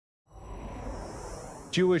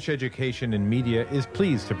Jewish Education in Media is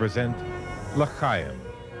pleased to present L'Chaim,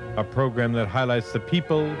 a program that highlights the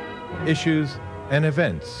people, issues, and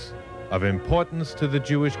events of importance to the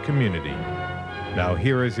Jewish community. Now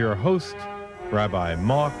here is your host, Rabbi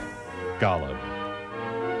Mark Golub.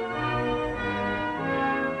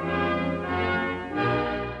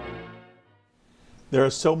 There are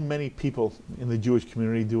so many people in the Jewish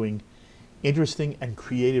community doing interesting and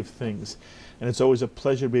creative things, and it's always a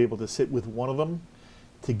pleasure to be able to sit with one of them,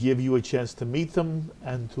 to give you a chance to meet them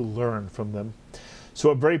and to learn from them.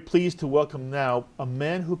 So I'm very pleased to welcome now a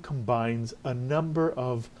man who combines a number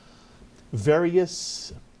of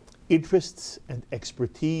various interests and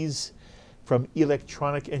expertise, from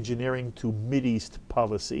electronic engineering to Mideast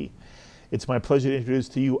policy. It's my pleasure to introduce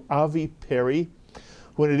to you Avi Perry,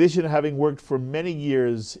 who, in addition to having worked for many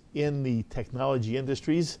years in the technology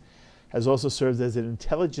industries, has also served as an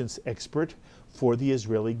intelligence expert for the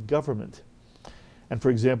Israeli government. And for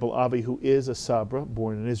example, Avi, who is a Sabra,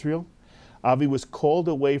 born in Israel, Avi was called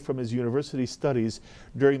away from his university studies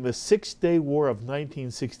during the Six-Day War of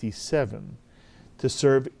 1967 to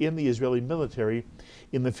serve in the Israeli military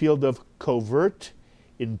in the field of covert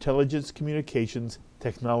intelligence communications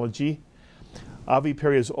technology. Avi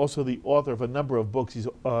Perry is also the author of a number of books. He's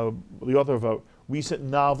the author of a recent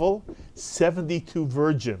novel, 72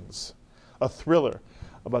 Virgins, a thriller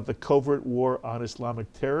about the covert war on Islamic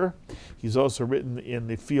terror. He's also written in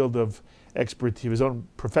the field of expertise, his own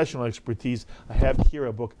professional expertise. I have here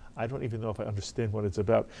a book, I don't even know if I understand what it's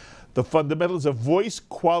about. The Fundamentals of Voice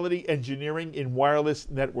Quality Engineering in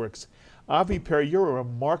Wireless Networks. Avi Perry, you're a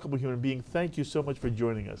remarkable human being. Thank you so much for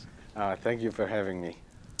joining us. Thank you for having me.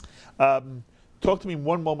 Talk to me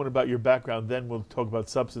one moment about your background, then we'll talk about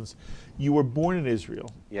substance. You were born in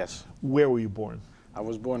Israel. Yes. Where were you born? I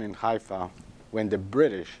was born in Haifa when the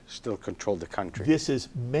British still controlled the country. This is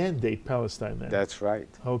Mandate Palestine then? That's right.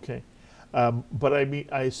 Okay. But I mean,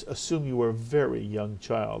 I assume you were a very young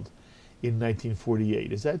child in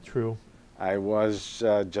 1948. Is that true? I was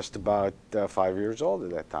just about 5 years old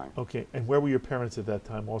at that time. Okay. And where were your parents at that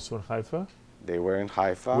time? Also in Haifa? They were in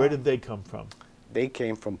Haifa. Where did they come from? They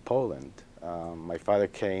came from Poland. My father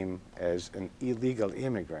came as an illegal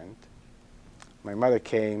immigrant. My mother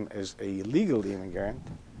came as a legal immigrant.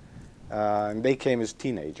 And they came as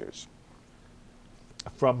teenagers.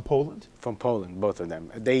 From Poland? From Poland, both of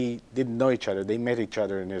them. They didn't know each other. They met each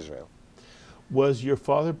other in Israel. Was your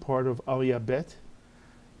father part of Aliyah Bet?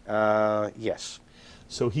 Yes.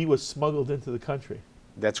 So he was smuggled into the country?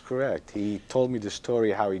 That's correct. He told me the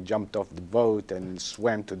story how he jumped off the boat and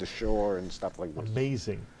swam to the shore and stuff like this.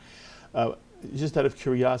 Amazing. Just out of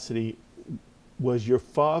curiosity, was your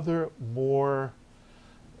father more,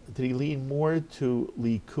 did he lean more to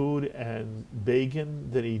Likud and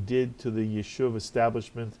Begin than he did to the Yeshuv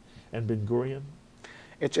establishment and Ben Gurion?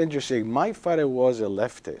 It's interesting. My father was a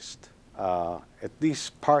leftist. At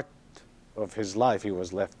least part of his life he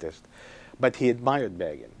was leftist. But he admired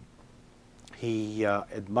Begin.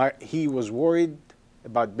 He was worried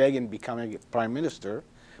about Begin becoming prime minister,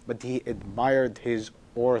 but he admired his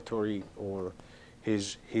oratory or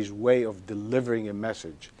his way of delivering a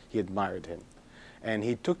message. He admired him. And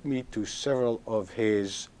he took me to several of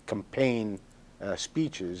his campaign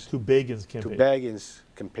speeches. To Begin's campaign? To Begin's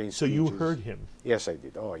campaign so speeches. You heard him? Yes, I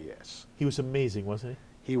did. Oh, yes. He was amazing, wasn't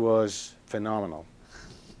he? He was phenomenal.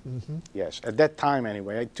 Mm-hmm. Yes, at that time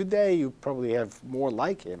anyway. Today you probably have more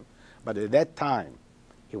like him, but at that time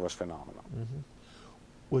he was phenomenal. Mm-hmm.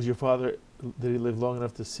 Was your father, did he live long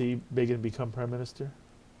enough to see Begin become prime minister?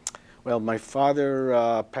 Well, my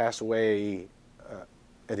father passed away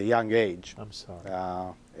at a young age. I'm sorry.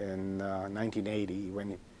 In 1980,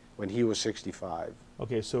 when he was 65.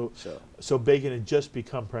 Okay, so Begin had just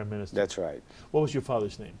become prime minister. That's right. What was your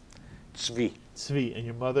father's name? Tzvi. Tzvi. And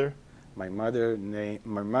your mother? My mother's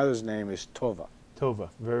name is Tova. Tova.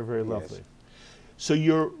 Very, very lovely. Yes. So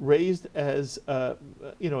you're raised as a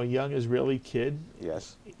young Israeli kid.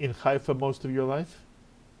 Yes. In Haifa most of your life?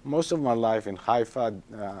 Most of my life in Haifa.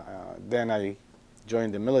 Then I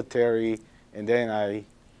joined the military, and then I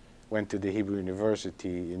went to the Hebrew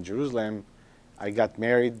University in Jerusalem. I got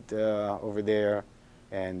married over there,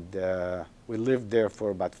 and we lived there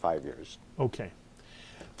for about 5 years. Okay.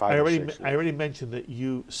 I already mentioned that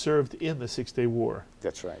you served in the Six-Day War.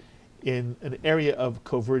 That's right. In an area of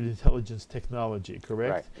covert intelligence technology,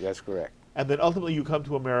 correct? Right, that's correct. And then ultimately you come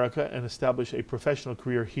to America and establish a professional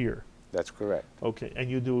career here. That's correct. Okay, and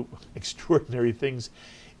you do extraordinary things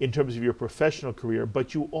in terms of your professional career,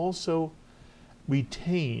 but you also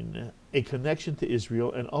retain a connection to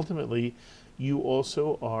Israel, and ultimately you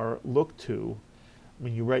also are looked to. I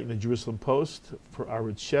mean, you write in the Jerusalem Post for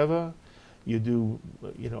Arutz Sheva, You do,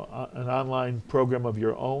 an online program of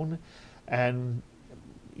your own, and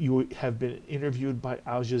you have been interviewed by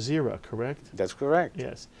Al Jazeera, correct? That's correct.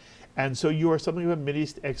 Yes. And so you are something of a Middle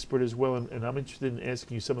East expert as well, and I'm interested in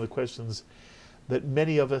asking you some of the questions that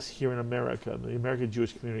many of us here in America, the American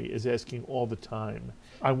Jewish community, is asking all the time.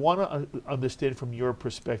 I want to understand from your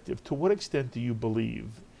perspective, to what extent do you believe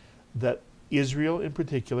that Israel in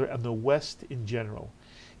particular and the West in general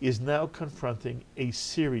is now confronting a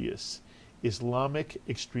serious Islamic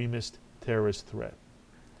extremist terrorist threat?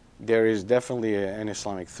 There is definitely an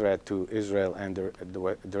Islamic threat to Israel and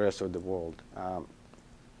the rest of the world.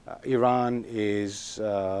 Iran is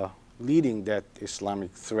leading that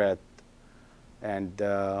Islamic threat, and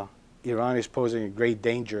Iran is posing a great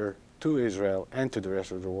danger to Israel and to the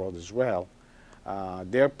rest of the world as well.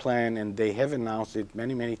 Their plan, and they have announced it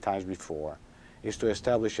many, many times before, is to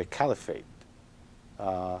establish a caliphate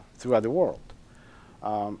throughout the world.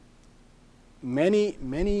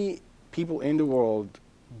 Many people in the world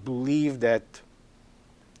believe that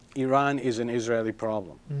Iran is an Israeli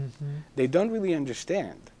problem. Mm-hmm. They don't really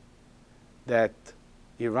understand that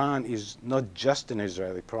Iran is not just an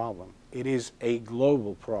Israeli problem. It is a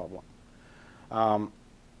global problem.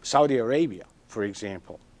 Saudi Arabia, for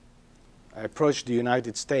example, approached the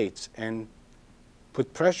United States and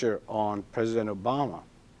put pressure on President Obama,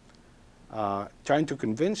 trying to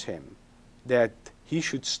convince him that he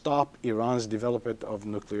should stop Iran's development of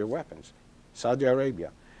nuclear weapons. Saudi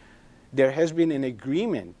Arabia. There has been an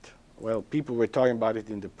agreement, well, people were talking about it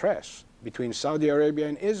in the press, between Saudi Arabia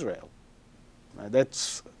and Israel.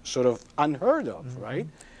 That's sort of unheard of, mm-hmm. right?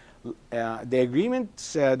 The agreement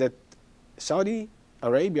said that Saudi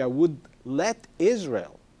Arabia would let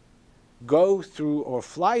Israel go through or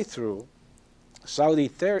fly through Saudi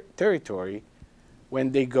territory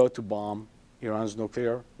when they go to bomb Iran's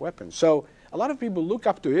nuclear weapons. So a lot of people look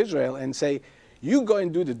up to Israel and say, you go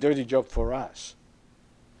and do the dirty job for us.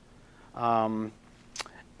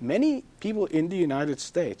 Many people in the United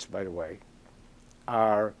States, by the way,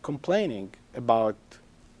 are complaining about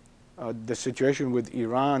the situation with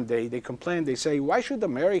Iran. They complain, they say, why should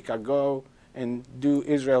America go and do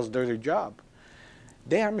Israel's dirty job?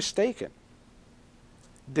 They are mistaken.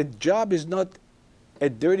 The job is not a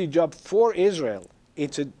dirty job for Israel.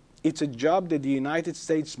 It's a job that the United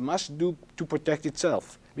States must do to protect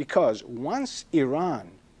itself. Because once Iran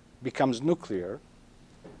becomes nuclear,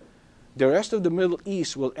 the rest of the Middle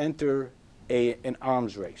East will enter an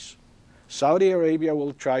arms race. Saudi Arabia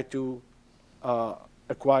will try to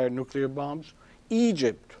acquire nuclear bombs.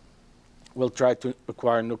 Egypt will try to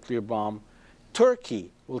acquire a nuclear bomb.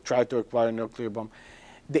 Turkey will try to acquire a nuclear bomb.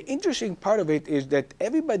 The interesting part of it is that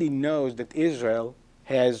everybody knows that Israel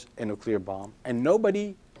has a nuclear bomb, and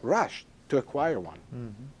nobody rushed to acquire one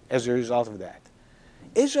as a result of that.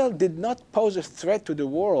 Israel did not pose a threat to the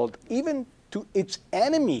world, even to its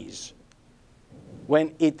enemies,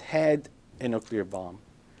 when it had a nuclear bomb.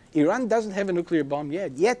 Iran doesn't have a nuclear bomb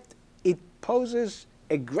yet it poses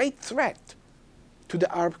a great threat to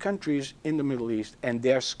the Arab countries in the Middle East, and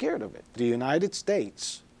they're scared of it. The United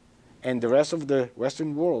States and the rest of the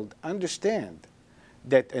Western world understand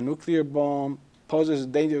that a nuclear bomb poses a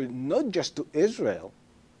danger not just to Israel,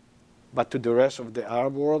 but to the rest of the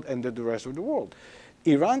Arab world and to the rest of the world.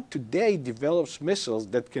 Iran today develops missiles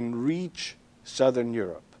that can reach Southern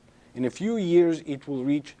Europe. In a few years, it will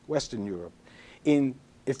reach Western Europe. In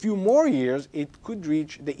a few more years, it could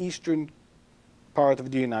reach the eastern part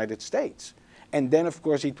of the United States. And then, of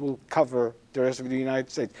course, it will cover the rest of the United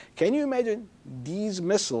States. Can you imagine these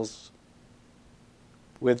missiles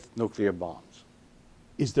with nuclear bombs?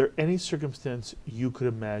 Is there any circumstance you could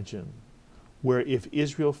imagine where if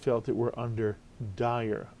Israel felt it were under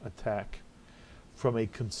dire attack from a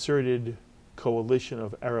concerted coalition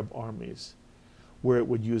of Arab armies, where it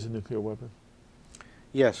would use a nuclear weapon?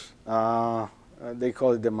 Yes. They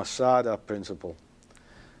call it the Masada principle.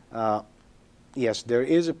 Yes, there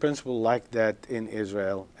is a principle like that in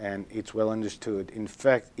Israel, and it's well understood. In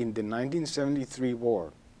fact, in the 1973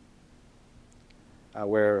 war,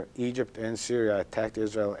 where Egypt and Syria attacked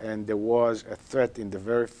Israel, and there was a threat in the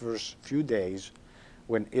very first few days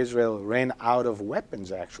when Israel ran out of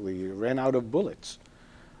weapons, actually, ran out of bullets.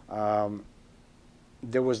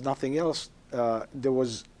 There was nothing else. There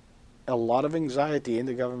was a lot of anxiety in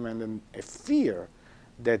the government and a fear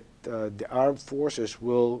that the Arab forces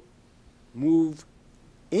will move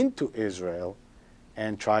into Israel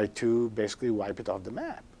and try to basically wipe it off the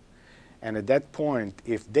map. And at that point,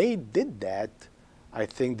 if they did that, I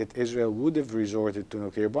think that Israel would have resorted to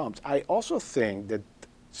nuclear bombs. I also think that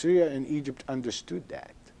Syria and Egypt understood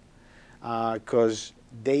that because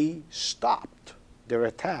they stopped their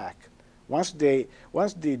attack Once the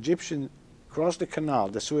Egyptians crossed the canal,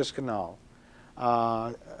 the Suez Canal,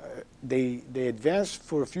 they advanced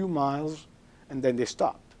for a few miles and then they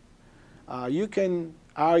stopped. You can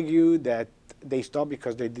argue that they stopped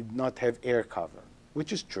because they did not have air cover,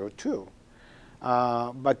 which is true too.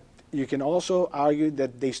 But you can also argue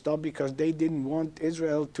that they stopped because they didn't want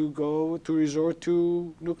Israel to resort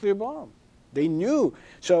to nuclear bomb. They knew.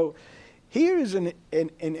 So here is an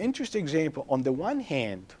interesting example. On the one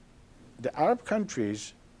hand, the Arab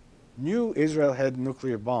countries knew Israel had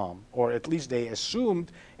nuclear bomb, or at least they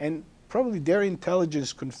assumed, and probably their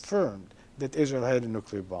intelligence confirmed that Israel had a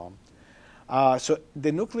nuclear bomb. So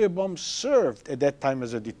the nuclear bomb served at that time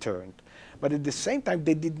as a deterrent. But at the same time,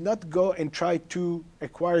 they did not go and try to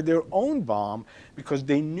acquire their own bomb because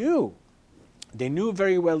they knew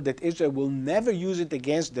very well that Israel will never use it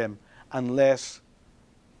against them unless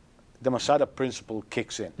the Masada principle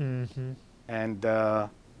kicks in. Mm-hmm. And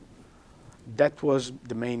that was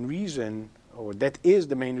the main reason, or that is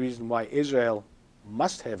the main reason why Israel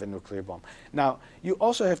must have a nuclear bomb. Now, you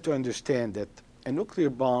also have to understand that a nuclear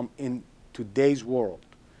bomb in today's world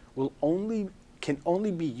can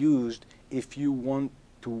only be used if you want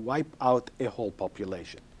to wipe out a whole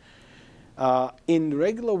population. In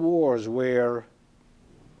regular wars where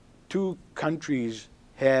two countries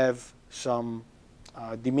have some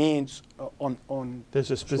demands on there's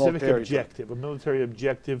a specific objective, a military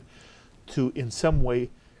objective to in some way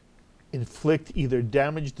inflict either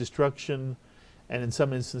damage, destruction, and in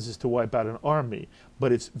some instances to wipe out an army,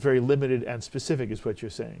 but it's very limited and specific is what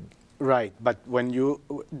you're saying. Right, but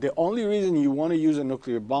the only reason you want to use a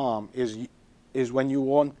nuclear bomb is when you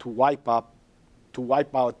want to wipe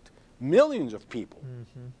out millions of people,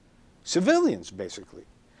 mm-hmm. civilians basically.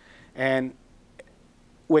 And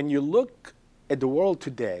when you look at the world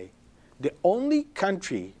today, the only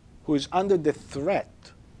country who is under the threat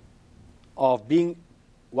of being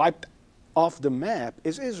wiped off the map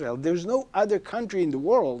is Israel. There's no other country in the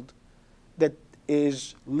world that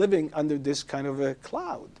is living under this kind of a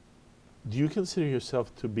cloud. Do you consider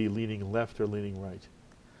yourself to be leaning left or leaning right?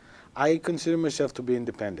 I consider myself to be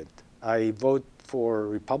independent. I vote for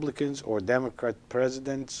Republicans or Democrat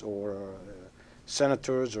presidents or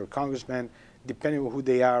senators or congressmen, depending on who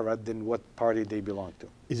they are rather than what party they belong to.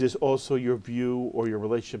 Is this also your view or your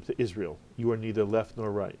relationship to Israel? You are neither left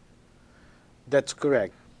nor right. That's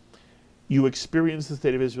correct. You experienced the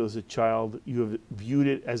state of Israel as a child. You have viewed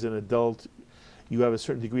it as an adult. You have a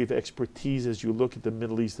certain degree of expertise as you look at the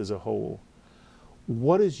Middle East as a whole.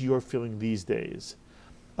 What is your feeling these days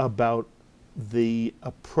about the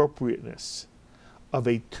appropriateness of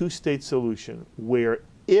a two-state solution where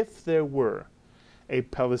if there were a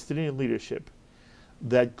Palestinian leadership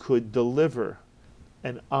that could deliver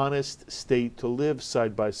an honest state to live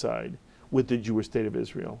side by side with the Jewish state of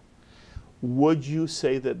Israel, would you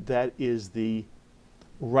say that that is the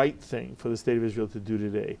right thing for the state of Israel to do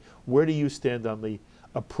today? Where do you stand on the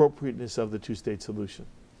appropriateness of the two-state solution?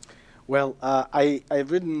 Well,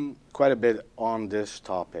 I've written quite a bit on this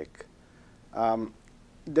topic.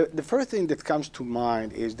 The first thing that comes to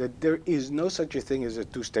mind is that there is no such a thing as a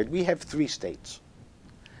two-state. We have three states.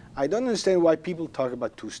 I don't understand why people talk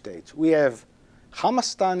about two states. We have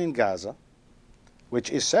Hamastan in Gaza, which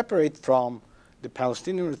is separate from the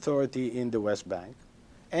Palestinian Authority in the West Bank,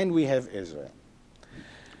 and we have Israel.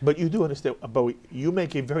 But you do understand, but you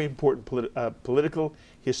make a very important political,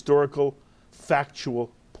 historical,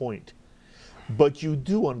 factual point. But you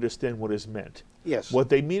do understand what is meant. Yes. What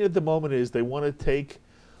they mean at the moment is they want to take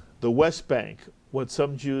the West Bank, what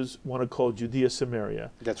some Jews want to call Judea Samaria.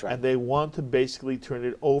 That's right. And they want to basically turn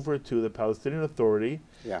it over to the Palestinian Authority,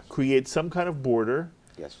 yes. create some kind of border,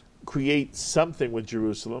 yes. create something with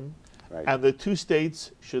Jerusalem, right. and the two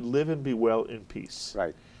states should live and be well in peace.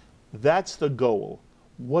 Right. That's the goal.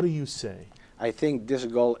 What do you say? I think this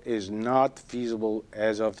goal is not feasible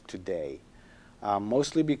as of today,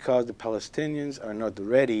 mostly because the Palestinians are not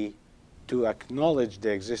ready to acknowledge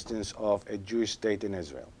the existence of a Jewish state in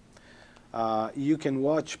Israel. You can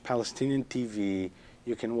watch Palestinian TV,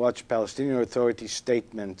 you can watch Palestinian Authority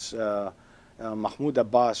statements, Mahmoud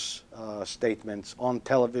Abbas statements on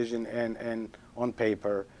television and on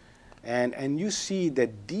paper, and you see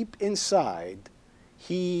that deep inside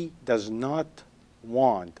he does not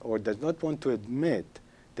want or does not want to admit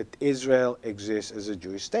that Israel exists as a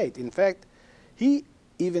Jewish state. In fact, he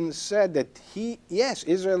even said that yes,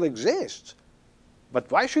 Israel exists, but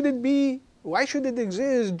why should it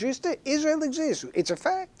exist? Just Israel exists. It's a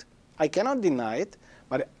fact. I cannot deny it,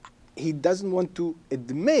 but he doesn't want to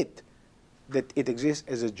admit that it exists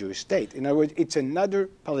as a Jewish state. In other words, it's another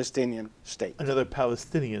Palestinian state. Another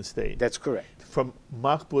Palestinian state. That's correct. from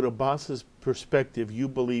Mahmoud Abbas's perspective, you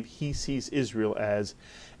believe he sees Israel as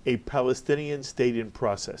a Palestinian state in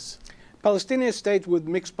process. Palestinian state with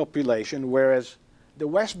mixed population, whereas the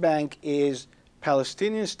West Bank is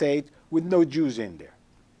Palestinian state with no Jews in there.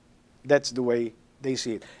 That's the way they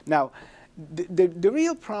see it. Now, the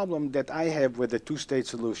real problem that I have with the two-state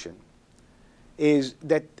solution is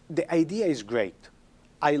that the idea is great.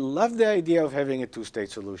 I love the idea of having a two-state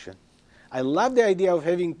solution. I love the idea of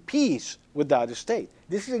having peace without a state.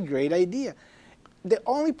 This is a great idea. The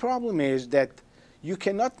only problem is that you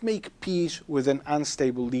cannot make peace with an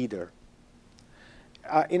unstable leader.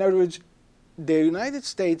 In other words, the United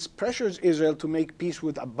States pressures Israel to make peace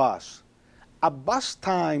with Abbas. Abbas'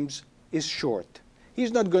 times is short.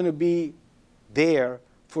 He's not going to be there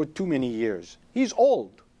for too many years. He's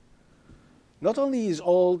old. Not only is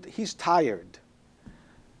old, he's tired.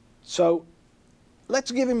 So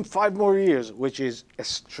let's give him 5 more years, which is a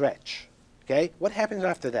stretch. Okay? What happens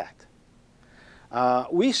after that?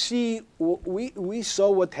 We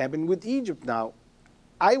saw what happened with Egypt now.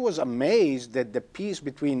 I was amazed that the peace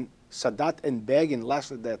between Sadat and Begin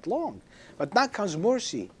lasted that long. But now comes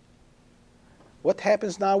Morsi. What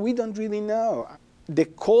happens now, we don't really know. The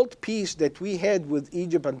cold peace that we had with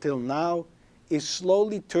Egypt until now is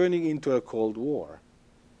slowly turning into a Cold War.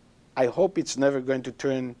 I hope it's never going to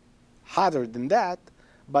turn hotter than that,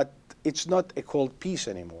 but it's not a cold peace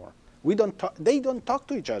anymore. They don't talk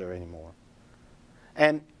to each other anymore.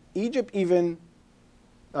 And Egypt even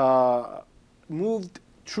moved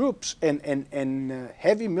troops and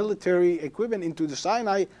heavy military equipment into the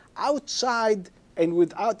Sinai outside and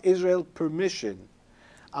without Israel permission.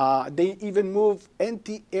 They even moved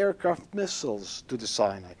anti-aircraft missiles to the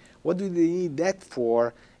Sinai. What do they need that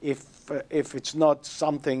for if it's not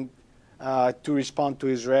something to respond to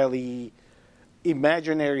Israeli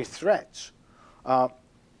imaginary threats?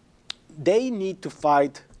 They need to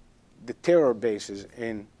fight the terror bases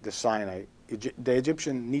in the Sinai. The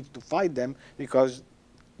Egyptians need to fight them because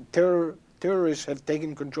terrorists have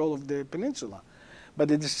taken control of the peninsula. But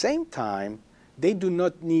at the same time, they do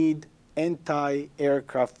not need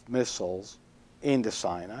anti-aircraft missiles in the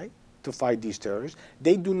Sinai to fight these terrorists.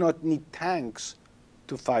 They do not need tanks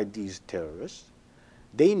to fight these terrorists.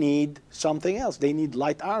 They need something else. They need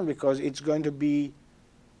light arm because it's going to be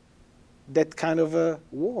that kind of a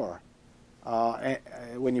war.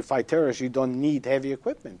 When you fight terrorists, you don't need heavy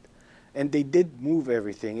equipment. And they did move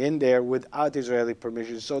everything in there without Israeli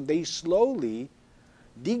permission. So they slowly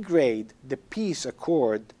degrade the peace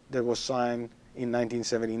accord that was signed in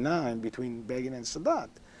 1979 between Begin and Sadat.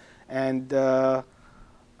 And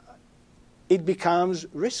it becomes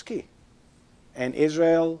risky. And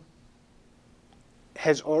Israel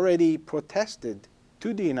has already protested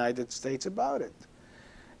to the United States about it.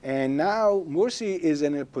 And now Morsi is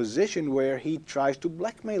in a position where he tries to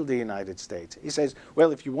blackmail the United States. He says,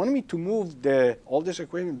 well, if you want me to move all this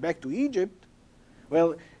equipment back to Egypt,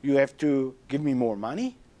 well, you have to give me more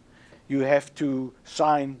money. You have to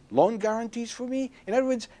sign loan guarantees for me. In other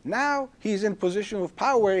words, now he's in a position of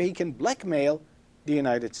power where he can blackmail the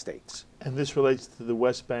United States. And this relates to the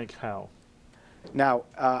West Bank how? Now,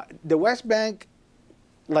 the West Bank,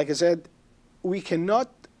 like I said, we cannot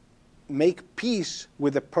make peace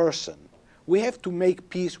with a person. We have to make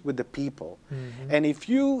peace with the people. Mm-hmm. And if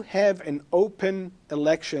you have an open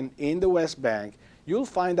election in the West Bank, you'll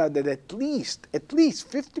find out that at least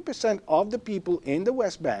 50% of the people in the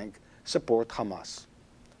West Bank support Hamas.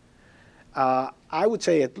 I would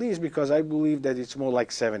say at least because I believe that it's more like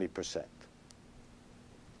 70%.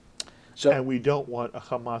 So, and we don't want a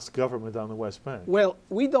Hamas government on the West Bank. Well,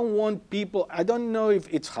 we don't want people, I don't know if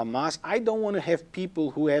it's Hamas, I don't want to have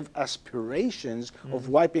people who have aspirations of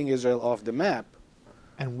wiping Israel off the map.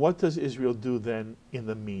 And what does Israel do then in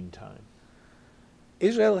the meantime?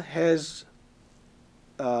 Israel has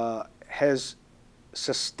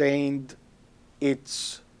sustained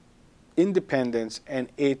its independence and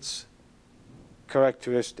its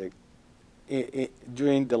characteristic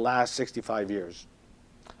during the last 65 years.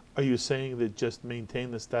 Are you saying that just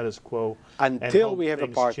maintain the status quo until we have a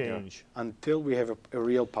partner? Change? Until we have a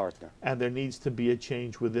real partner. And there needs to be a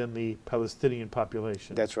change within the Palestinian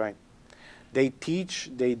population. That's right. They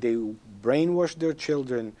teach, they brainwash their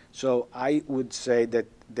children. So I would say that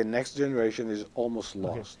the next generation is almost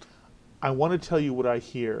lost. Okay. I want to tell you what I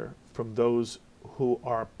hear from those who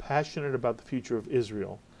are passionate about the future of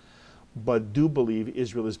Israel, but do believe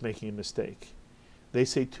Israel is making a mistake. They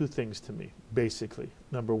say 2 things to me, basically.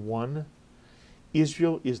 Number 1,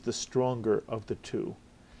 Israel is the stronger of the 2,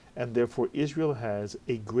 and therefore Israel has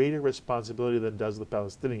a greater responsibility than does the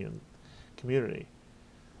Palestinian community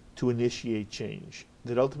to initiate change.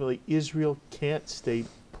 that ultimately Israel can't stay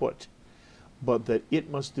put, but that it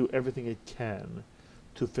must do everything it can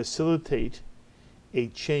to facilitate a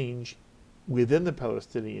change within the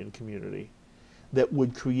Palestinian community that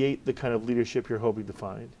would create the kind of leadership you're hoping to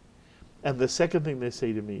find. And the second thing they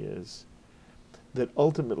say to me is that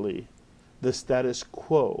ultimately the status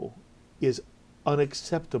quo is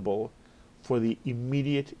unacceptable for the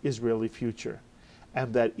immediate Israeli future,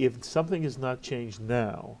 and that if something is not changed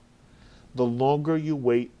now, the longer you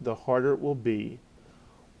wait, the harder it will be.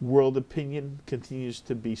 World opinion continues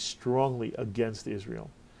to be strongly against Israel.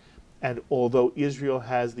 And although Israel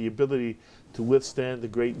has the ability to withstand the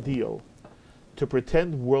great deal, to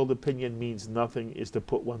pretend world opinion means nothing is to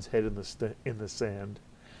put one's head in the sand.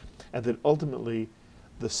 And that ultimately,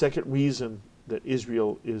 the second reason that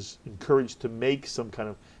Israel is encouraged to make some kind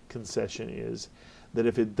of concession is that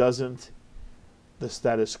if it doesn't, the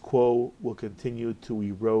status quo will continue to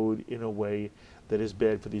erode in a way that is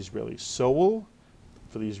bad for the Israeli soul,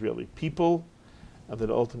 for the Israeli people, and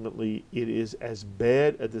that ultimately it is as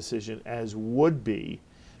bad a decision as would be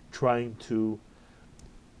trying to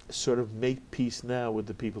sort of make peace now with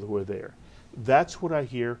the people who are there. That's what I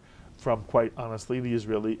hear from, quite honestly,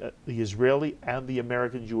 the Israeli and the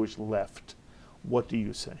American Jewish left. What do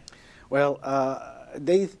you say? Well,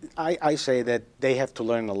 I say that they have to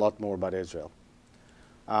learn a lot more about Israel.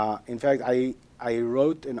 In fact, I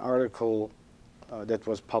wrote an article that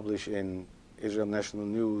was published in Israel National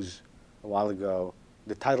News a while ago.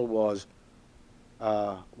 The title was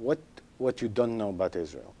What You Don't Know About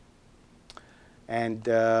Israel. And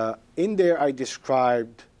in there I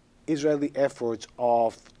described Israeli efforts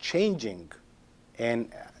of changing and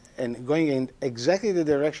going in exactly the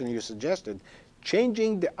direction you suggested,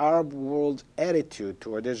 changing the Arab world's attitude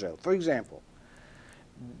toward Israel. For example,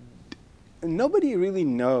 nobody really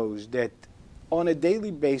knows that on a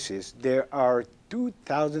daily basis there are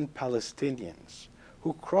 2,000 Palestinians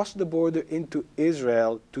who cross the border into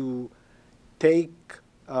Israel to take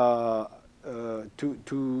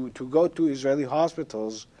to go to Israeli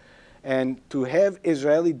hospitals and to have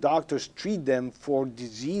Israeli doctors treat them for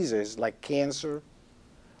diseases like cancer,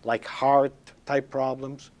 like heart type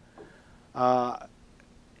problems.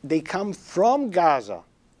 They come from Gaza,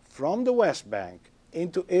 from the West Bank,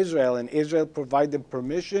 into Israel, and Israel provide them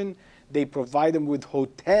permission. They provide them with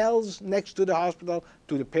hotels next to the hospital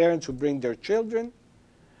to the parents who bring their children.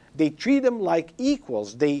 They treat them like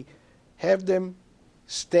equals. They have them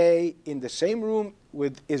stay in the same room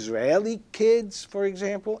with Israeli kids, for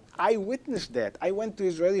example. I witnessed that. I went to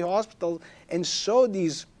Israeli hospital and saw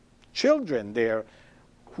these children there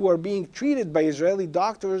who are being treated by Israeli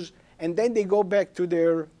doctors, and then they go back to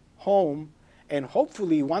their home, and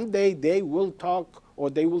hopefully one day they will talk or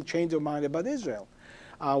they will change their mind about Israel.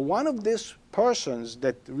 One of these persons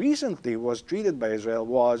that recently was treated by Israel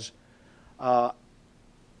was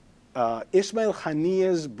Ismail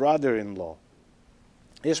Haniyeh's brother-in-law.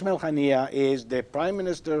 Ismail Haniyeh is the prime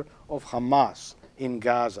minister of Hamas in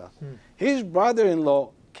Gaza. His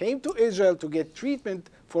brother-in-law came to Israel to get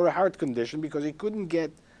treatment for a heart condition because he couldn't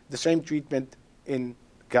get the same treatment in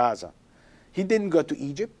Gaza. He didn't go to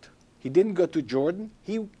Egypt. He didn't go to Jordan.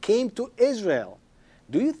 He came to Israel.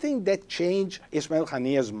 Do you think that changed Ismail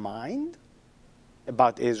Haniyeh's mind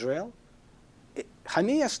about Israel?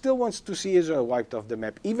 Haniyeh still wants to see Israel wiped off the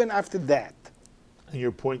map, even after that. And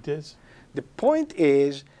your point is? The point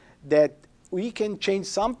is that we can change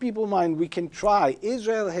some people's mind. We can try.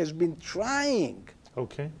 Israel has been trying.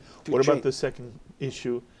 Okay. What about the second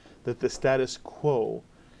issue, that the status quo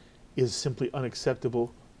is simply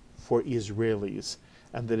unacceptable for Israelis,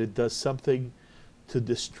 and that it does something to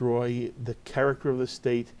destroy the character of the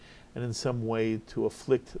state and in some way to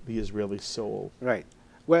afflict the Israeli soul? Right.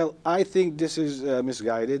 Well, I think this is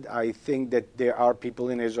misguided. I think that there are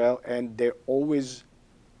people in Israel, and there always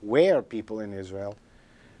were people in Israel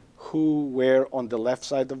who were on the left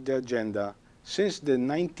side of the agenda since the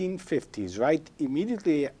 1950s, right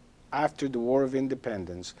immediately after the War of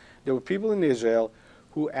Independence. There were people in Israel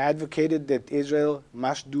who advocated that Israel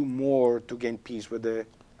must do more to gain peace with the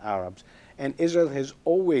Arabs. And Israel has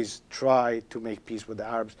always tried to make peace with the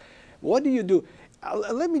Arabs. What do you do?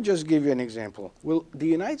 Let me just give you an example. Will the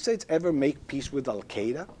United States ever make peace with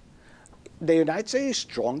Al-Qaeda? The United States is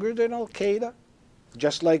stronger than Al-Qaeda?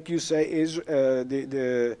 Just like you say,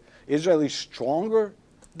 Israel is stronger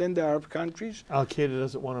than the Arab countries? Al-Qaeda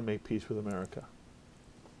doesn't want to make peace with America.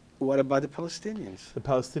 What about the Palestinians? The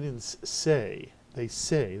Palestinians say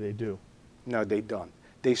they do. No, they don't.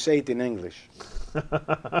 They say it in English.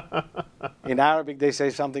 In Arabic, they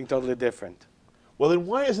say something totally different. Well, then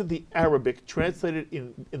why isn't the Arabic translated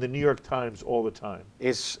in the New York Times all the time?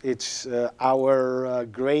 It's our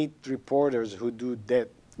great reporters who do that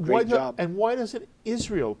great job. And why doesn't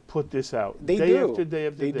Israel put this out They day do. after day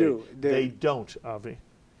after They day? do. They don't, Avi.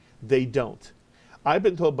 They don't. I've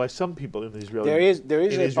been told by some people in Israel. There is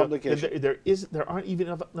a Israel, publication. There aren't even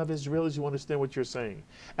enough Israelis who understand what you're saying,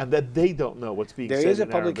 and that they don't know what's being said in There is a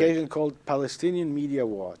Arabic. publication called Palestinian Media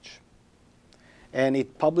Watch, and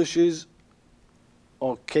it publishes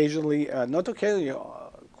occasionally, not occasionally,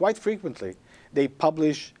 quite frequently, they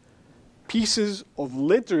publish pieces of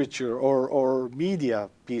literature or media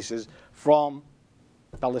pieces from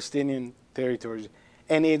Palestinian territories.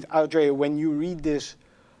 And Audrey, when you read this,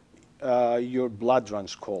 your blood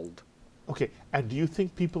runs cold. Okay, and do you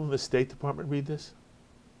think people in the State Department read this?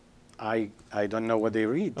 I don't know what they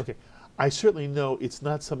read. Okay, I certainly know it's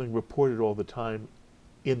not something reported all the time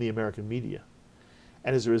in the American media.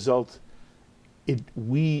 And as a result,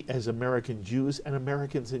 we as American Jews and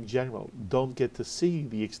Americans in general don't get to see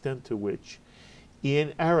the extent to which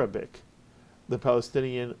in Arabic the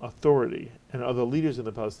Palestinian Authority and other leaders in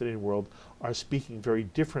the Palestinian world are speaking very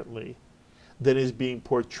differently than is being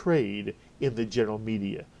portrayed in the general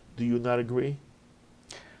media. Do you not agree?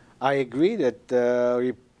 I agree that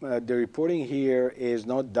the reporting here is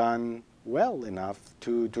not done well enough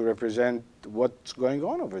to represent what's going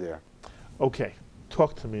on over there. Okay,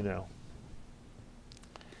 talk to me now.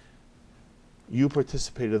 You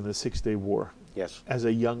participated in the Six-Day War. Yes. As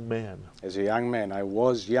a young man. As a young man, I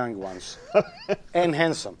was young once and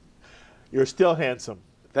handsome. You're still handsome.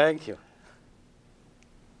 Thank you.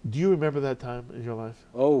 Do you remember that time in your life?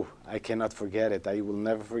 Oh, I cannot forget it. I will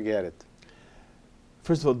never forget it.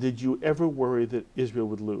 First of all, did you ever worry that Israel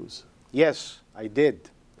would lose? Yes, I did.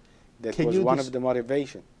 That Can was you one of the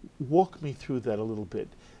motivation. Walk me through that a little bit.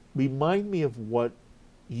 Remind me of what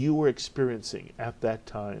you were experiencing at that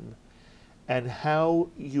time and how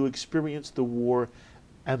you experienced the war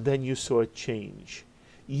and then you saw a change.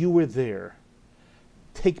 You were there.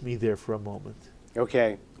 Take me there for a moment.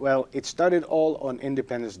 Okay. Well, it started all on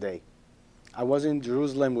Independence Day. I was in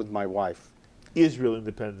Jerusalem with my wife. Israel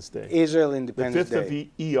Independence Day. Israel Independence The 5th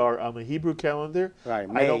Day. of ER on the Hebrew calendar. Right,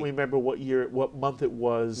 I don't May. remember what year, what month it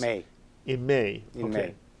was. May. In May. In okay.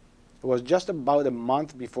 May. It was just about a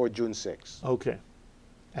month before June 6th. Okay.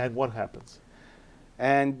 And what happens?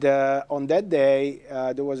 And on that day,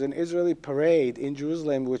 there was an Israeli parade in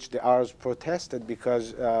Jerusalem, which the Arabs protested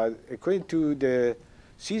because, according to the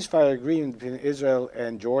ceasefire agreement between Israel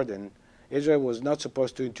and Jordan, Israel was not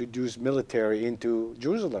supposed to introduce military into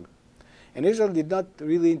Jerusalem. And Israel did not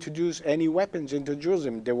really introduce any weapons into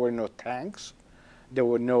Jerusalem. There were no tanks, there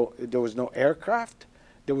was no aircraft,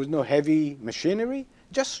 there was no heavy machinery,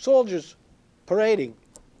 just soldiers parading.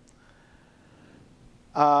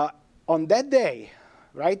 On that day,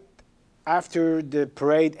 right after the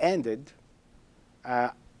parade ended,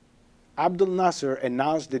 Abdel Nasser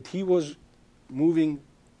announced that he was moving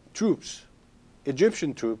troops,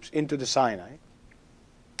 Egyptian troops, into the Sinai.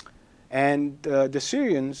 And the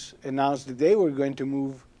Syrians announced that they were going to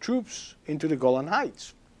move troops into the Golan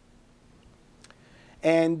Heights.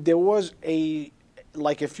 And there was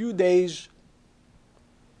like a few days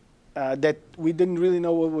that we didn't really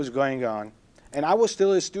know what was going on. And I was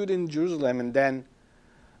still a student in Jerusalem, and then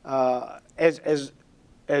as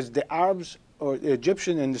the Arabs or the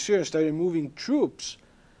Egyptian and the Syrians started moving troops,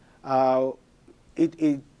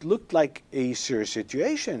 it looked like a serious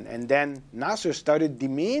situation. And then Nasser started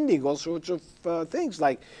demanding all sorts of things.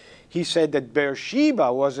 Like he said that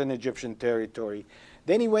Beersheba was an Egyptian territory.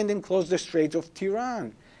 Then he went and closed the Straits of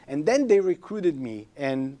Tiran. And then they recruited me,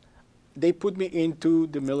 and they put me into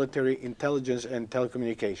the military intelligence and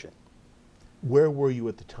telecommunication. Where were you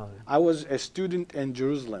at the time? I was a student in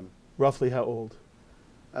Jerusalem. Roughly how old?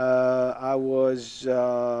 I was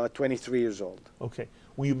 23 years old. Okay.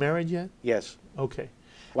 Were you married yet? Yes. Okay.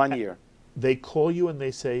 1 year. They call you and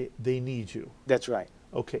they say they need you. That's right.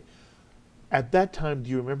 Okay. At that time,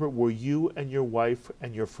 do you remember, were you and your wife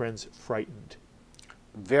and your friends frightened?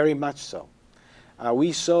 Very much so.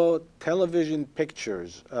 We saw television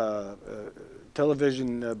pictures,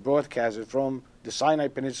 television broadcasts from the Sinai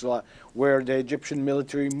Peninsula where the Egyptian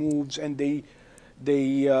military moves and they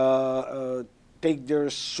take their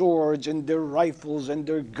swords and their rifles and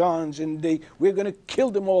their guns and we're going to kill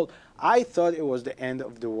them all. I thought it was the end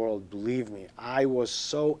of the world, believe me. I was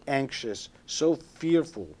so anxious, so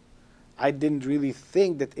fearful. I didn't really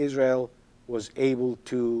think that Israel was able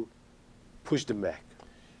to push them back.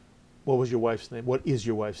 What was your wife's name? What is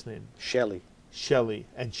your wife's name? Shelley. Shelley.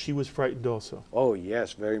 And she was frightened also? Oh,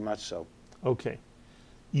 yes, very much so. Okay.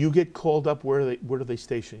 You get called up. Where do they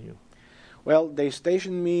station you? Well, they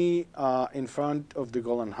stationed me in front of the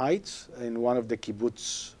Golan Heights in one of the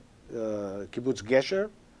kibbutz, kibbutz Gesher,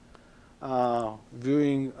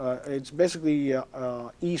 viewing. It's basically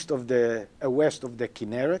west of the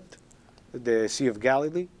Kinneret, the Sea of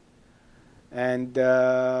Galilee, and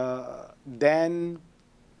then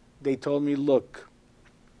they told me, "Look,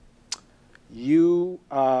 you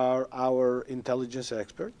are our intelligence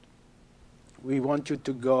expert. We want you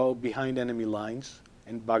to go behind enemy lines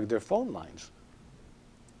and bug their phone lines."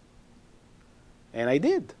 And I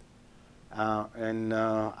did.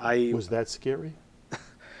 Was that scary?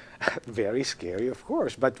 Very scary, of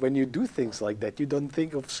course. But when you do things like that, you don't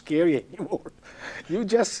think of scary anymore. You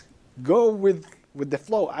just go with the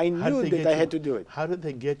flow. I knew that I had to do it. How did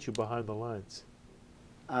they get you behind the lines?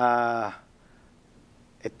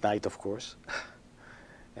 At night, of course.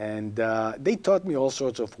 And they taught me all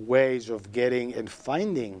sorts of ways of getting and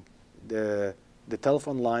finding the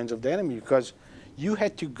telephone lines of the enemy, because you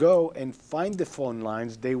had to go and find the phone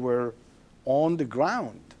lines. They were on the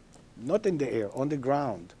ground, not in the air, on the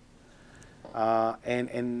ground,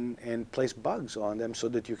 and place bugs on them so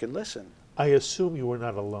that you can listen. I assume you were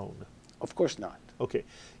not alone. Of course not. Okay.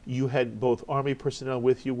 You had both Army personnel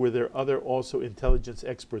with you. Were there other also intelligence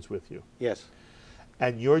experts with you? Yes.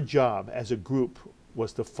 And your job as a group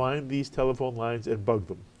was to find these telephone lines and bug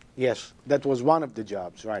them? Yes, that was one of the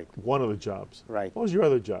jobs, right. One of the jobs. Right. What was your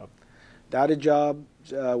other job? The other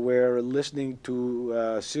jobs were listening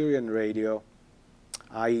to Syrian radio.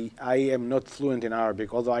 I am not fluent in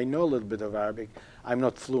Arabic, although I know a little bit of Arabic. I'm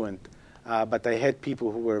not fluent, but I had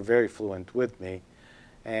people who were very fluent with me,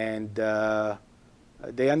 and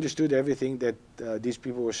they understood everything that these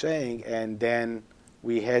people were saying, and then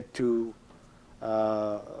we had to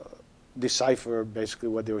decipher basically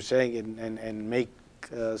what they were saying and make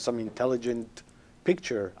some intelligent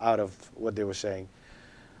picture out of what they were saying.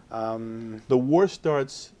 The war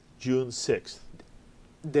starts June 6th.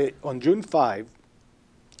 On June 5,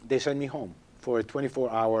 they sent me home for a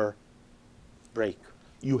 24-hour break.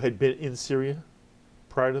 You had been in Syria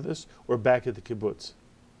prior to this, or back at the kibbutz?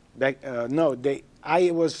 No, I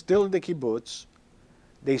was still in the kibbutz.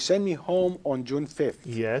 They sent me home on June 5th.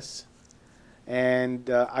 Yes. And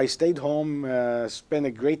I stayed home, spent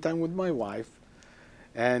a great time with my wife.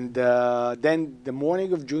 And then the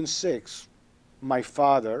morning of June 6th, my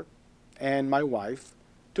father and my wife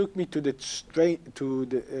took me to the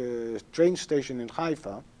train station in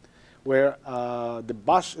Haifa, where the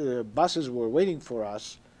buses were waiting for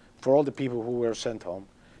us, for all the people who were sent home,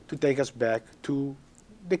 to take us back to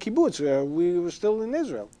the kibbutz. We were still in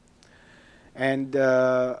Israel. And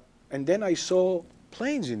then I saw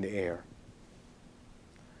planes in the air.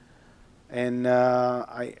 And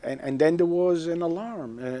then there was an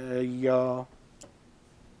alarm,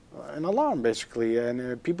 basically,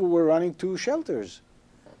 and people were running to shelters.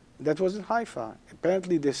 That was in Haifa.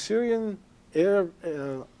 Apparently, the Syrian Air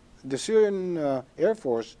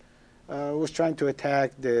Force was trying to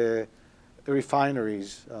attack the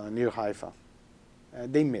refineries near Haifa.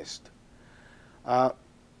 They missed.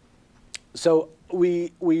 So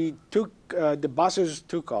we took the buses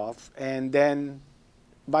took off, and then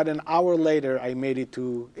about an hour later, I made it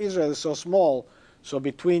to Israel. It's so small, so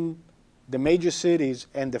between the major cities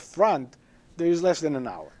and the front, there is less than an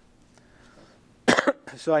hour.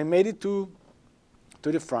 So I made it to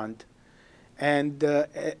the front, and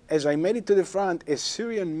as I made it to the front, a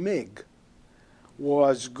Syrian MiG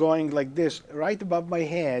was going like this right above my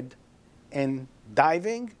head and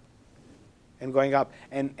diving and going up.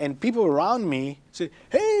 And people around me said,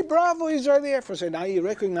 "Hey, bravo, Israeli Air Force." And I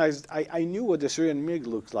recognized, I knew what the Syrian MiG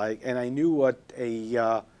looked like, and I knew what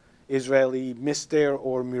a Israeli Mister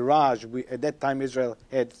or Mirage, at that time Israel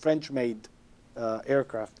had French-made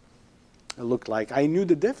aircraft, looked like. I knew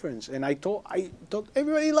the difference, and I told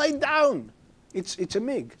everybody, lie down. It's a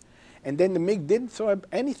MiG. And then the MiG didn't throw up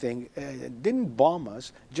anything, didn't bomb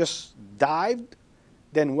us, just dived,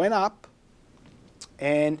 then went up,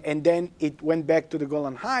 and then it went back to the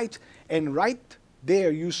Golan Heights, and right there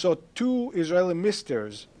you saw two Israeli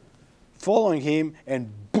Misters following him, and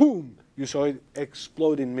boom, you saw it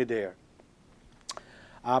explode in midair.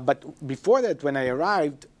 But before that, when I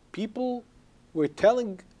arrived, people were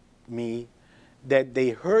telling me that they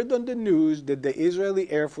heard on the news that the Israeli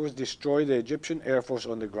Air Force destroyed the Egyptian Air Force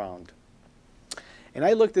on the ground. And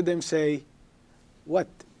I looked at them and say, what?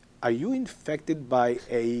 Are you infected by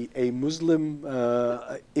a Muslim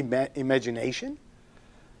imagination?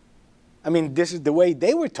 I mean, this is the way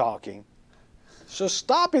they were talking. So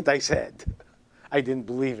stop it, I said. I didn't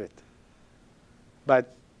believe it.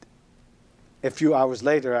 But a few hours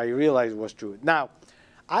later, I realized it was true. Now,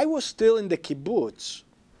 I was still in the kibbutz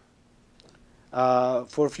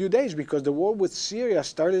for a few days, because the war with Syria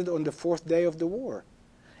started on the 4th day of the war.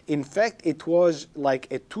 In fact, it was like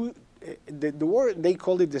the war, they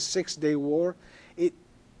called it the 6-day war.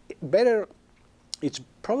 It's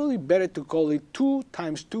probably better to call it 2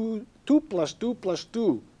 times 2 plus 2 plus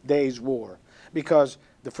 2 days war, because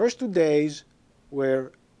the first 2 days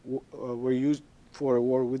were used for a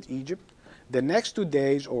war with Egypt. The next 2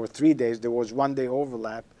 days or 3 days, there was 1 day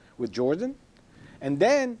overlap with Jordan. And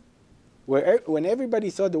then, when everybody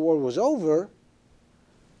thought the war was over,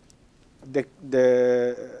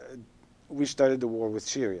 we started the war with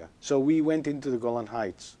Syria. So we went into the Golan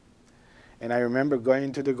Heights. And I remember going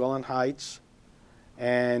into the Golan Heights,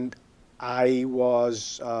 and I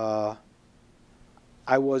was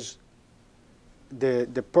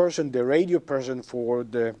the radio person for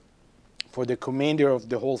the commander of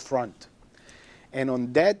the whole front. And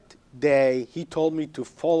on that day, he told me to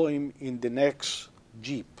follow him in the next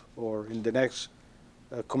jeep, or in the next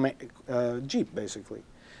jeep, basically.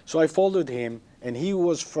 So I followed him, and he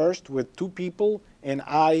was first with 2 people, and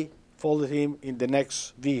I followed him in the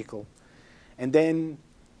next vehicle. And then,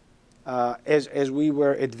 as we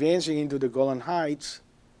were advancing into the Golan Heights,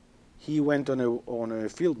 he went on a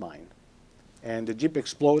field mine, and the jeep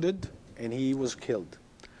exploded, and he was killed.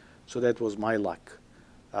 So that was my luck,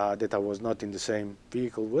 that I was not in the same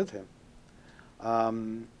vehicle with him.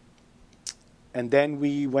 And then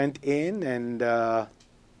we went in, and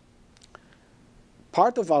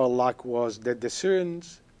part of our luck was that the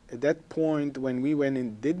Syrians, at that point when we went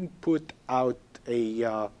in, didn't put out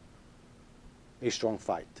a strong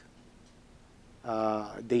fight.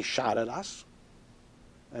 They shot at us,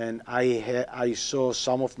 and I saw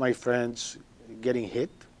some of my friends getting hit,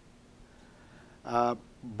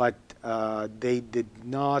 but they did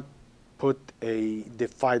not put the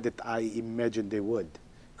fight that I imagined they would,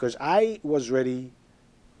 because I was ready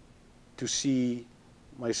to see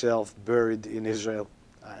myself buried in Israel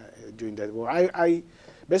during that war.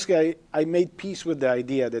 Basically I made peace with the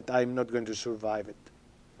idea that I'm not going to survive it.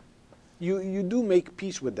 You do make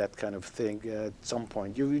peace with that kind of thing at some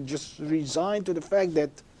point. You just resign to the fact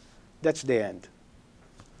that that's the end.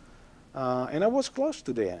 And I was close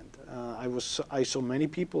to the end. I saw many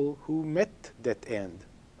people who met that end,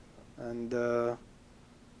 and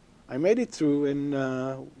I made it through, and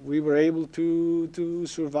we were able to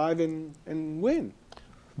survive and win.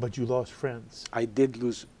 But you lost friends. I did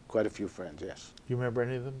lose quite a few friends, yes. Do you remember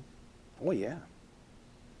any of them? Oh, yeah.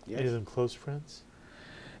 Yes. Any of them close friends?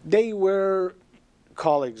 They were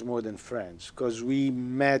colleagues more than friends, because we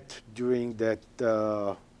met during that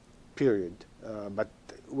period. But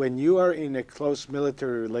when you are in a close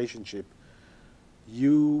military relationship,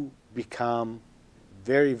 you become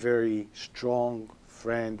very, very strong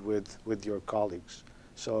friend with your colleagues.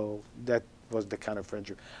 So that was the kind of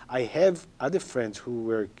friendship. I have other friends who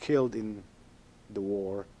were killed in the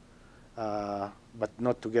war, but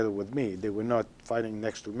not together with me. They were not fighting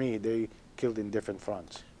next to me. They killed in different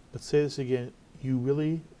fronts. But say this again, you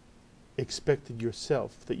really expected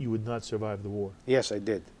yourself that you would not survive the war? Yes, I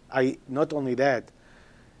did. Not only that,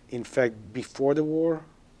 in fact, before the war,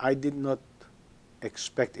 I did not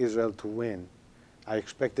expect Israel to win. I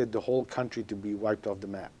expected the whole country to be wiped off the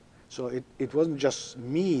map. So it wasn't just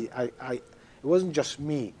me. It wasn't just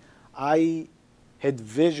me. I had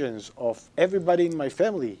visions of everybody in my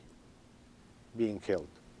family being killed.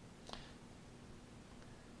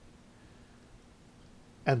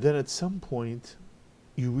 And then at some point,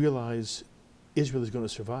 you realize Israel is going to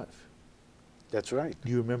survive. That's right.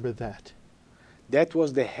 Do you remember that? That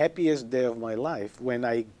was the happiest day of my life, when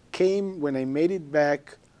I made it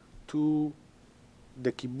back to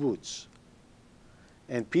the kibbutz.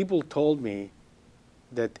 And people told me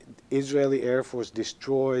that Israeli Air Force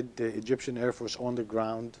destroyed the Egyptian Air Force on the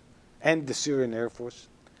ground and the Syrian Air Force.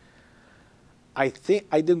 I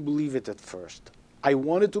didn't believe it at first. I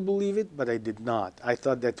wanted to believe it, but I did not. I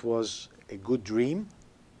thought that was a good dream,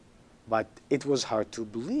 but it was hard to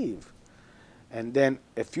believe. And then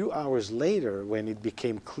a few hours later, when it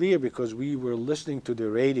became clear, because we were listening to the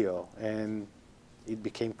radio, and it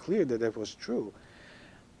became clear that that was true,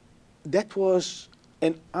 that was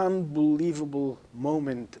an unbelievable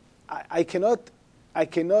moment. I cannot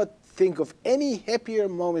think of any happier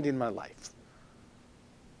moment in my life.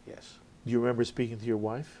 Yes. Do you remember speaking to your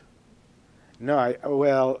wife? No,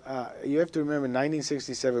 you have to remember,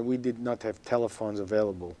 1967, we did not have telephones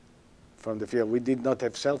available from the field. We did not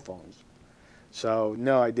have cell phones. So,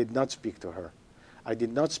 no, I did not speak to her. I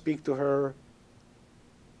did not speak to her.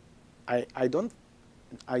 I don't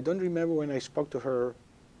remember when I spoke to her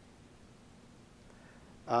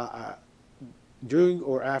during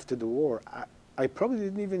or after the war. I probably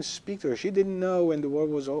didn't even speak to her. She didn't know when the war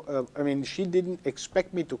was over. I mean, she didn't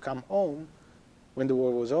expect me to come home when the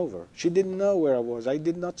war was over. She didn't know where I was. I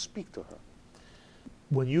did not speak to her.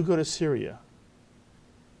 When you go to Syria,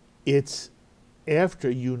 it's after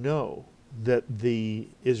you know that the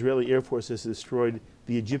Israeli Air Force has destroyed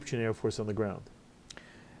the Egyptian Air Force on the ground.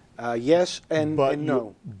 Yes and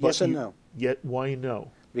no. Yes and no. Yet, why no?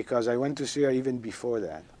 Because I went to Syria even before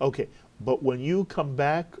that. Okay, but when you come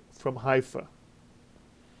back from Haifa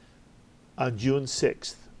on June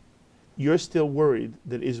 6th, you're still worried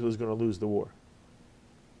that Israel is going to lose the war.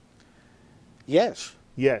 Yes.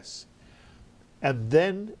 Yes. And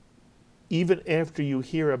then, even after you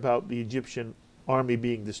hear about the Egyptian army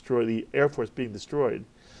being destroyed, the Air Force being destroyed,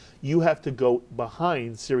 you have to go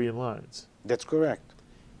behind Syrian lines. That's correct.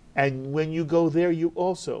 And when you go there, you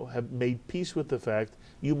also have made peace with the fact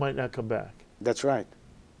you might not come back. That's right.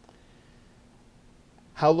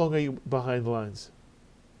 How long are you behind the lines?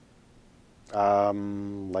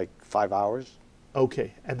 Like 5 hours.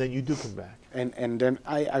 Okay, and then you do come back. And then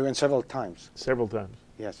I went several times. Several times.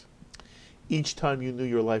 Yes. Each time you knew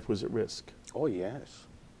your life was at risk. Oh, yes.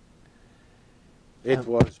 It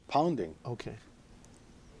was pounding. Okay.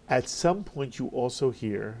 At some point you also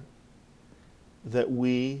hear that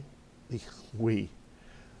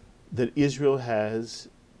that Israel has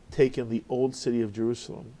taken the old city of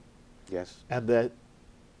Jerusalem. Yes. And that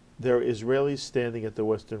there are Israelis standing at the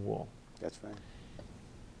Western Wall. That's right.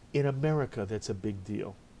 In America, that's a big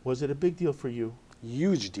deal. Was it a big deal for you?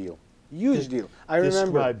 Huge deal. Huge deal. I remember.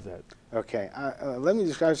 Describe that. Okay. Let me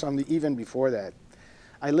describe something even before that.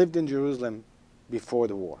 I lived in Jerusalem before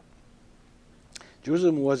the war.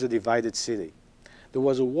 Jerusalem was a divided city. There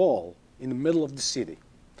was a wall in the middle of the city.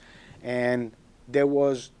 And there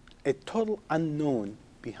was a total unknown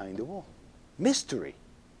behind the wall. Mystery.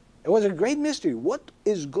 It was a great mystery. What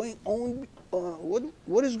is going on?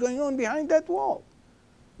 What is going on behind that wall?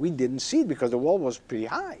 We didn't see it because the wall was pretty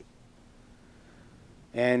high.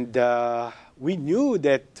 And we knew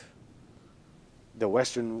that the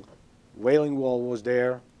Western Wailing Wall was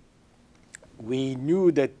there. We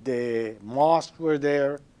knew that the mosques were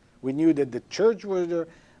there. We knew that the church was there.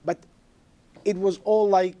 But it was all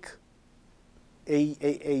like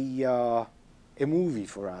a movie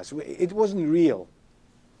for us. It wasn't real.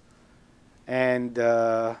 And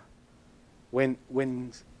when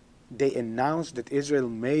they announced that Israel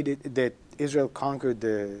made it, that Israel conquered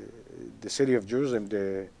the city of Jerusalem,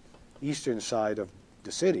 the eastern side of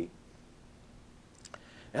the city,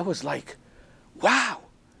 that was like, wow,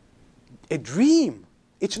 a dream.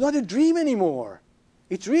 It's not a dream anymore.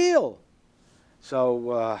 It's real.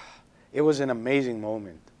 So it was an amazing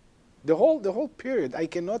moment. The whole period, I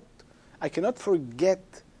cannot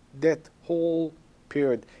forget that whole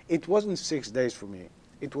period. It wasn't 6 days for me.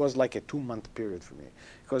 It was like a 2-month period for me.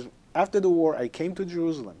 Because after the war, I came to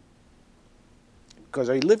Jerusalem because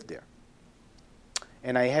I lived there.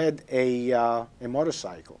 And I had a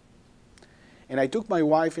motorcycle. And I took my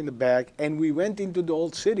wife in the back, and we went into the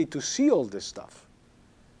old city to see all this stuff.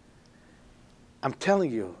 I'm telling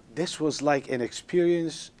you, this was like an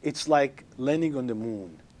experience. It's like landing on the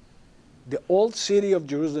moon. The old city of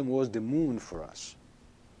Jerusalem was the moon for us.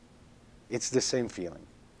 It's the same feeling.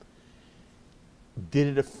 Did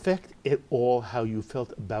it affect at all how you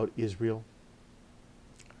felt about Israel?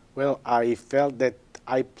 Well, I felt that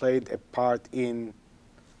I played a part in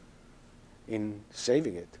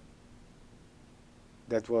saving it.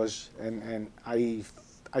 That was, and I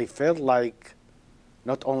felt like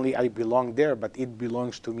not only I belong there, but it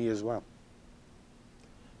belongs to me as well.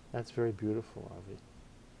 That's very beautiful, Avi.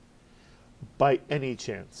 By any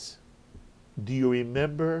chance, do you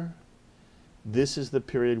remember, this is the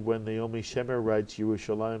period when Naomi Shemer writes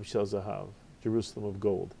Yerushalayim Shel Zahav, Jerusalem of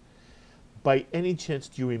Gold. By any chance,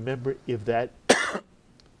 do you remember if that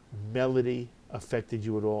melody affected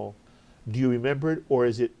you at all? Do you remember it, or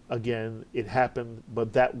is it, again, it happened,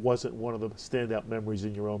 but that wasn't one of the standout memories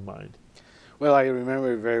in your own mind? Well, I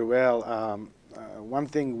remember it very well. One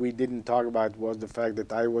thing we didn't talk about was the fact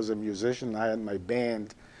that I was a musician. I had my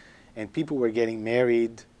band, and people were getting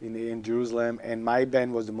married in Jerusalem, and my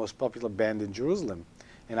band was the most popular band in Jerusalem.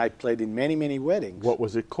 And I played in many, many weddings. What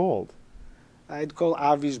was it called? I'd call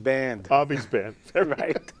Avi's band. Avi's band.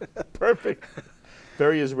 Right. Perfect.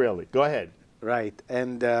 Very Israeli. Go ahead. Right.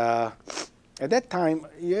 And at that time,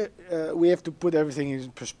 we have to put everything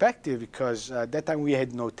in perspective, because at that time we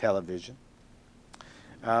had no television,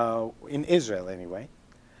 in Israel anyway.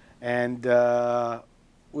 And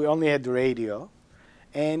we only had the radio.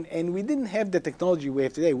 And we didn't have the technology we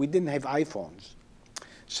have today. We didn't have iPhones.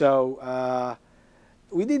 So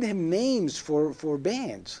we didn't have names for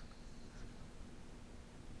bands.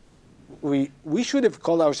 we should have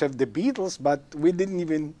called ourselves the Beatles, but we didn't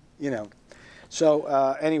even, you know. So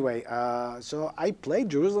anyway, so I played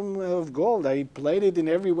Jerusalem of Gold. I played it in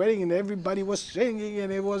every wedding, and everybody was singing,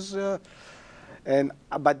 and it was.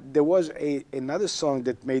 But there was another song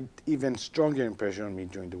that made even stronger impression on me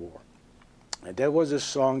during the war. And there was a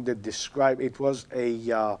song that described. It was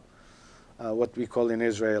a what we call in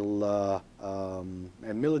Israel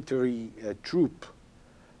a military troop.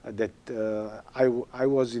 That I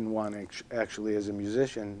was in one actually as a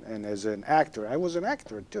musician and as an actor. I was an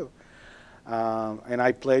actor too. And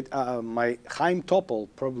I played my Chaim Topol,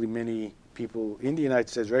 probably many people in the United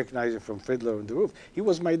States recognize him from Fiddler on the Roof. He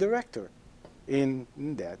was my director in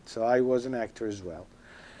that, so I was an actor as well,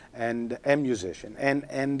 and a musician.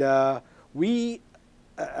 And we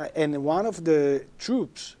and one of the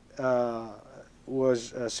troops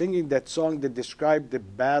was singing that song that described the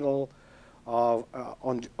battle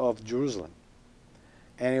of Jerusalem.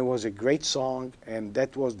 And it was a great song, and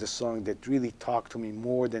that was the song that really talked to me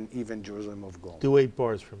more than even Jerusalem of Gold. Do 8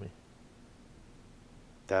 bars for me.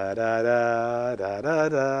 Da da da da da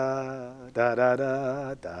da da da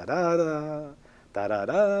da da da da da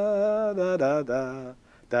da da da da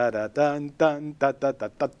da da dun dun da da da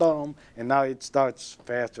da dum. And now it starts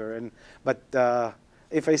faster. But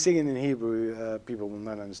if I sing it in Hebrew, people will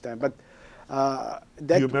not understand. But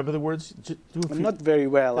do you remember the words? Not very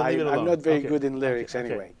well. I'm not very okay. good in lyrics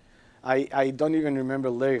anyway. Okay. I don't even remember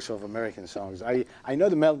lyrics of American songs. I know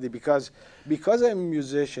the melody because I'm a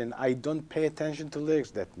musician. I don't pay attention to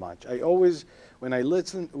lyrics that much. I always, when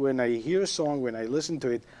I hear a song, when I listen to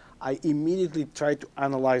it, I immediately try to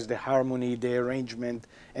analyze the harmony, the arrangement,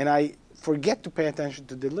 and I forget to pay attention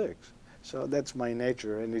to the lyrics. So that's my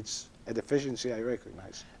nature, and it's a deficiency I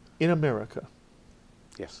recognize. In America,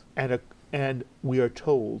 yes, and we are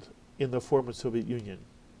told in the former Soviet Union,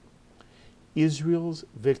 Israel's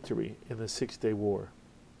victory in the Six-Day War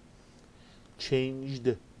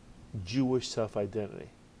changed Jewish self-identity.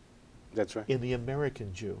 That's right. In the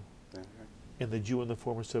American Jew, That's right. and the Jew in the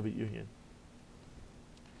former Soviet Union,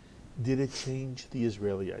 did it change the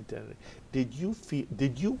Israeli identity? Did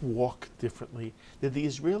you walk differently? Did the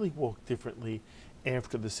Israeli walk differently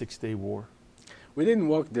after the Six-Day War? We didn't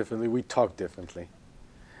walk differently. We talked differently.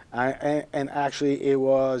 And actually, it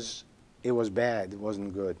was bad. It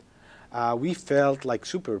wasn't good. We felt like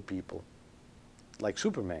super people, like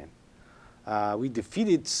Superman. We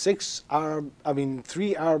defeated 3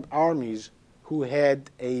 Arab armies who had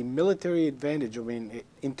a military advantage. I mean,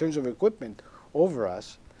 in terms of equipment, over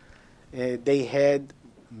us. They had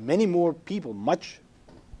many more people, much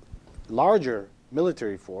larger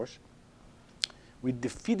military force. We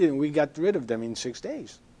defeated and we got rid of them in 6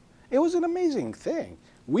 days. It was an amazing thing.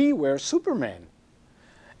 We were Superman.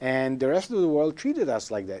 And the rest of the world treated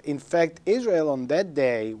us like that. In fact, Israel on that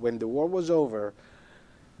day, when the war was over,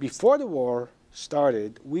 before the war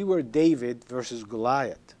started, we were David versus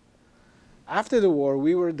Goliath. After the war,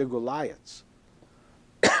 we were the Goliaths.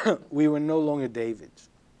 We were no longer Davids.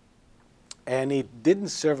 And it didn't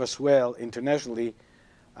serve us well internationally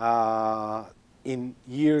in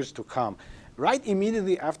years to come. Right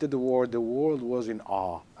immediately after the war, the world was in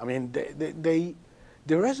awe. I mean, the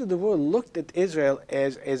rest of the world looked at Israel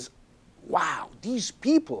as, wow, these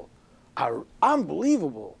people are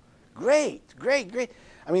unbelievable. Great, great, great.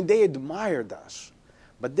 I mean, they admired us.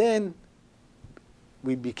 But then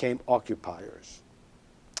we became occupiers.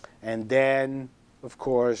 And then, of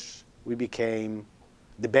course, we became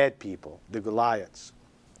the bad people, the Goliaths.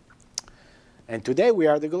 And today we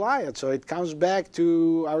are the Goliaths. So it comes back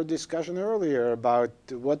to our discussion earlier about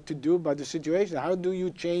what to do about the situation. How do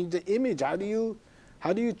you change the image? How do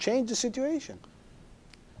you change the situation?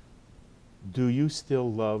 Do you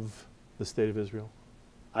still love the State of Israel?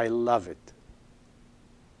 I love it.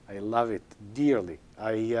 I love it dearly.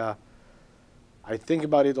 I think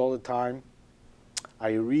about it all the time.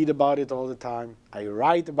 I read about it all the time. I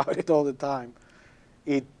write about it all the time.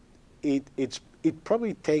 It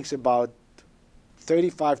probably takes about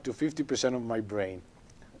 35 to 50% of my brain,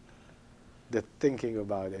 the thinking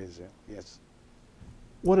about Israel. Yes.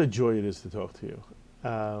 What a joy it is to talk to you.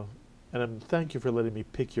 And thank you for letting me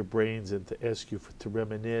pick your brains and to ask you to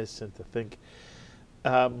reminisce and to think.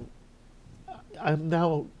 I'm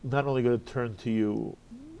now not only going to turn to you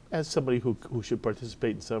as somebody who should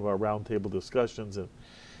participate in some of our roundtable discussions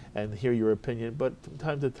and hear your opinion, but from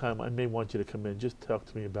time to time I may want you to come in, just talk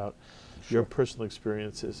to me about your personal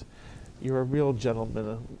experiences. You're a real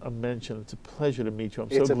gentleman, a mensch. It's a pleasure to meet you.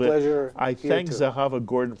 It's so glad. It's a pleasure. I thank Zahava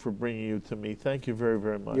Gordon for bringing you to me. Thank you very,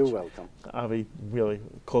 very much. You're welcome. Avi, really,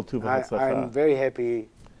 kol tuva I'm very happy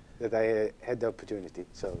that I had the opportunity.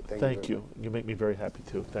 So thank you. You make me very happy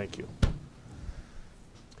too. Thank you.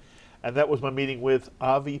 And that was my meeting with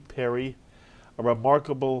Avi Perry, a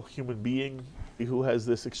remarkable human being who has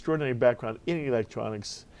this extraordinary background in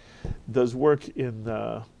electronics, does work in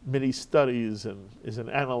MIDI studies, and is an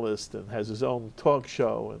analyst, and has his own talk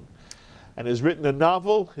show, and has written a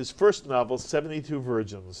novel, his first novel, 72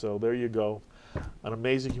 Virgins. So there you go. An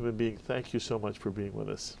amazing human being. Thank you so much for being with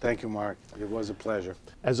us. Thank you, Mark. It was a pleasure.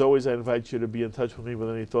 As always, I invite you to be in touch with me with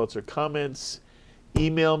any thoughts or comments.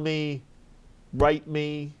 Email me, write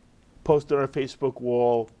me, post on our Facebook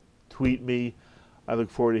wall, tweet me. I look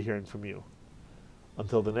forward to hearing from you.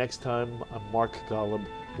 Until the next time, I'm Mark Golub.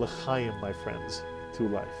 L'chaim, my friends, to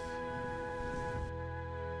life.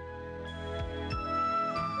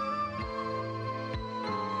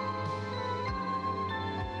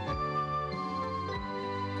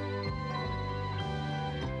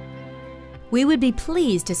 We would be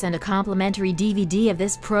pleased to send a complimentary DVD of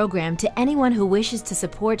this program to anyone who wishes to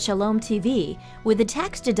support Shalom TV with a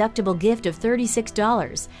tax-deductible gift of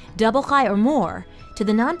 $36, double chai or more, to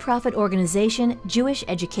the nonprofit organization Jewish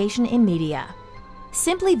Education in Media.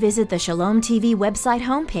 Simply visit the Shalom TV website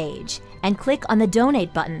homepage and click on the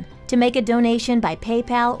Donate button to make a donation by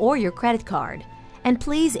PayPal or your credit card. And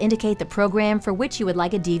please indicate the program for which you would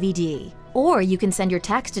like a DVD. Or you can send your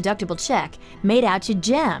tax-deductible check made out to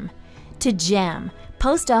GEM,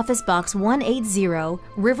 Post Office Box 180,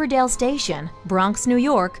 Riverdale Station, Bronx, New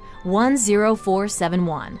York,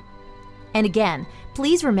 10471. And again,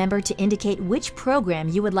 please remember to indicate which program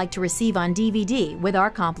you would like to receive on DVD with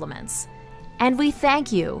our compliments. And we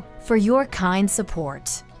thank you for your kind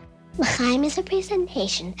support. L'chaim is a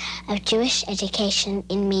presentation of Jewish Education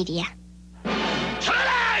in Media.